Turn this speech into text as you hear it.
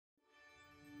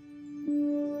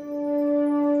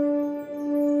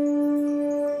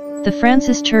The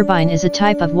Francis turbine is a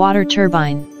type of water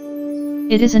turbine.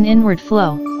 It is an inward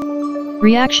flow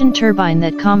reaction turbine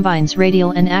that combines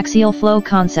radial and axial flow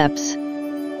concepts.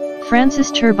 Francis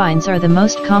turbines are the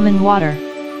most common water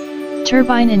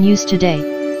turbine in use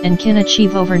today, and can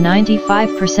achieve over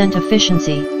 95%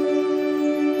 efficiency.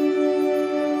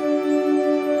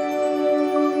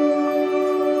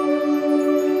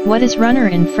 What is runner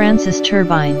in Francis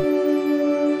turbine?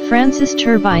 Francis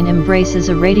turbine embraces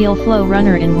a radial flow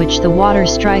runner in which the water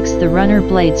strikes the runner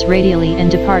blades radially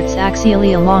and departs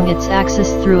axially along its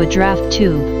axis through a draft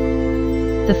tube.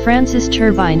 The Francis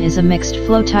turbine is a mixed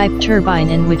flow type turbine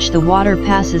in which the water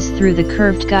passes through the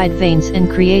curved guide vanes and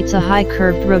creates a high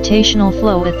curved rotational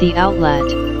flow at the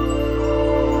outlet.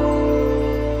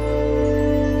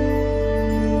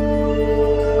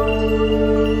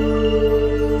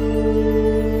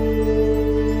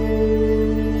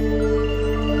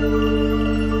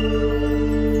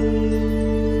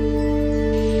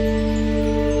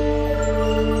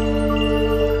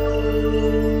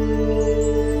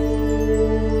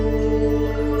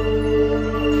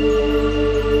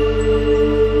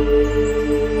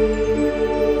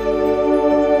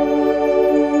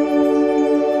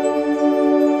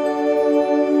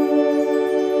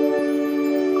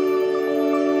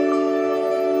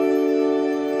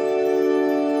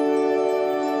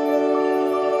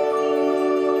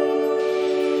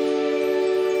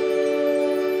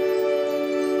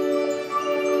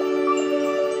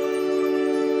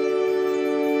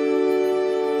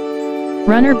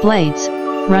 Runner blades.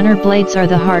 Runner blades are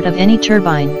the heart of any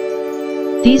turbine.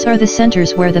 These are the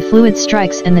centers where the fluid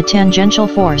strikes and the tangential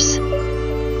force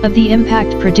of the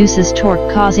impact produces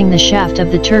torque, causing the shaft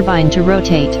of the turbine to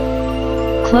rotate.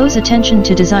 Close attention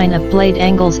to design of blade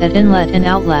angles at inlet and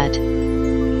outlet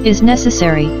is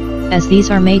necessary, as these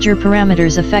are major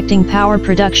parameters affecting power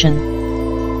production.